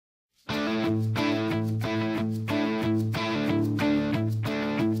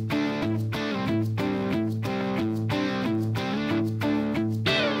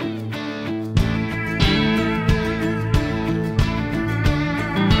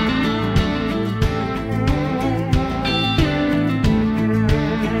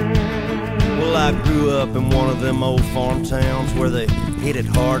up in one of them old farm towns where they hit it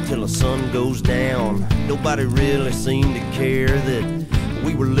hard till the sun goes down. Nobody really seemed to care that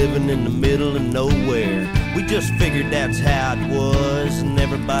we were living in the middle of nowhere. We just figured that's how it was, and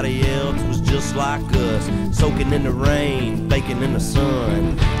everybody else was just like us, soaking in the rain, baking in the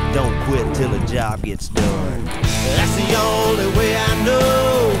sun. Don't quit till the job gets done. That's the only way I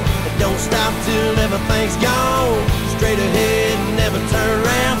know. Don't stop till everything's gone. Straight ahead and never turn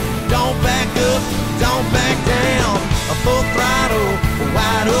around. Don't back up, don't back down. A full throttle,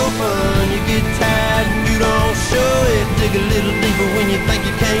 wide open. You get tired and you don't show it. Dig a little deeper when you think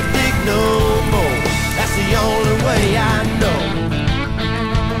you can't dig no more. That's the only way I know.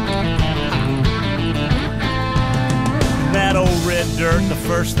 That old red dirt, the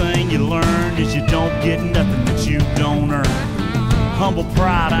first thing you learn is you don't get nothing that you don't earn. Humble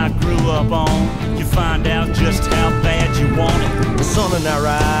pride I grew up on. You find out just how bad you want it. The sun in our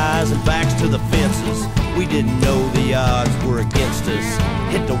eyes and backs to the fences. We didn't know the odds were against us.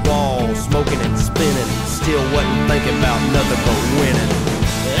 Hit the wall, smoking and spinning. Still wasn't thinking about nothing but winning.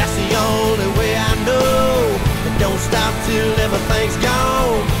 That's the only way I know. But don't stop till everything's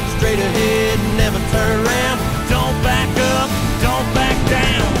gone. Straight ahead and never turn around. Don't back up, don't back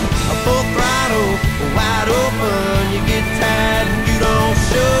down. A full throttle, wide open. You get tired and you don't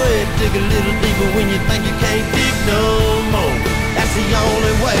show it. Dig a little deeper when you think you can't dig no more. That's the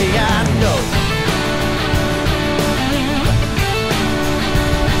only way I know.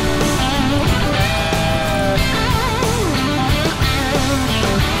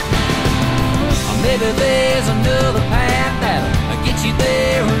 Maybe there's another path that'll get you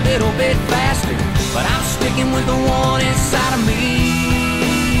there a little bit faster, but I'm sticking with the one inside of me.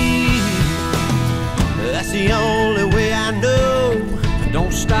 That's the only way I know.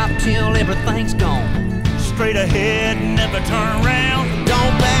 Don't stop till everything's gone. Straight ahead, never turn around.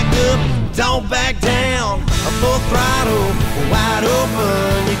 Don't back up, don't back down. A full throttle, wide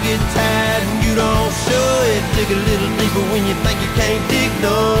open. You get tired and you don't show it. Dig a little deeper when you think you can't dig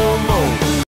no more.